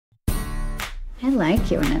I like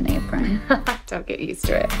you in an apron. Don't get used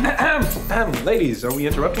to it. Ladies, are we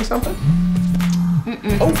interrupting something?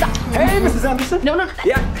 Oh, hey, Mrs. Anderson. No.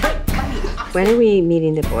 Yeah. When are we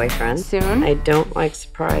meeting the boyfriend? Soon. I don't like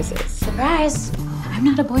surprises. Surprise! I'm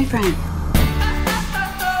not a boyfriend.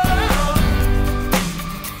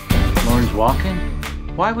 Lauren's walking?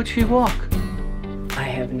 Why would she walk? I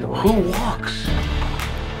have no Who idea. walks?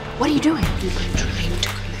 What are you doing?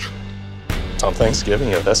 On Thanksgiving,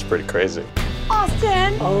 yeah, that's pretty crazy.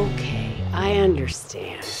 Austin! Okay, I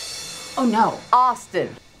understand. Oh no,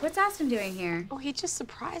 Austin. What's Austin doing here? Oh, he just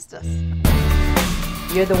surprised us.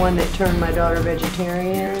 You're the one that turned my daughter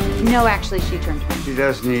vegetarian? No, actually, she turned 20. She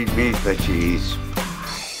doesn't eat meat, but she eats.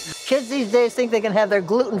 Kids these days think they can have their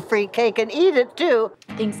gluten-free cake and eat it, too.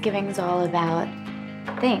 Thanksgiving's all about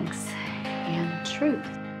thanks and truth.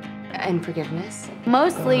 And forgiveness.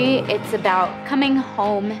 Mostly, it's about coming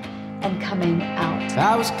home and coming out.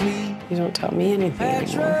 You don't tell me anything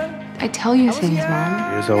anymore. I tell you things,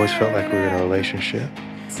 Mom. It's always felt like we were in a relationship.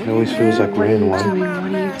 It always feels like we're in one.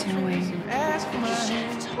 What are you doing?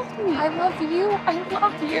 I love you. I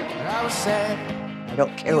love you. I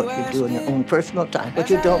don't care what you do in your own personal time, but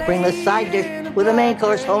you don't bring the side dish with the main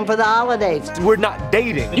course home for the holidays. We're not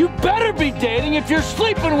dating. You better be dating if you're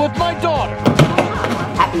sleeping with my daughter.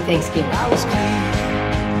 Happy Thanksgiving.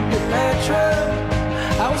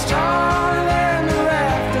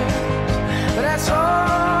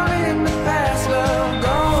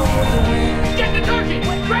 Get the turkey!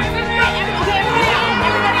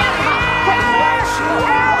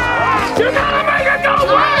 You gotta make it go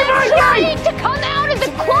away, my Trying to come out of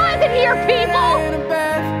the closet here, people!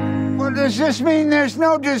 Well, does this mean there's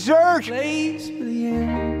no dessert?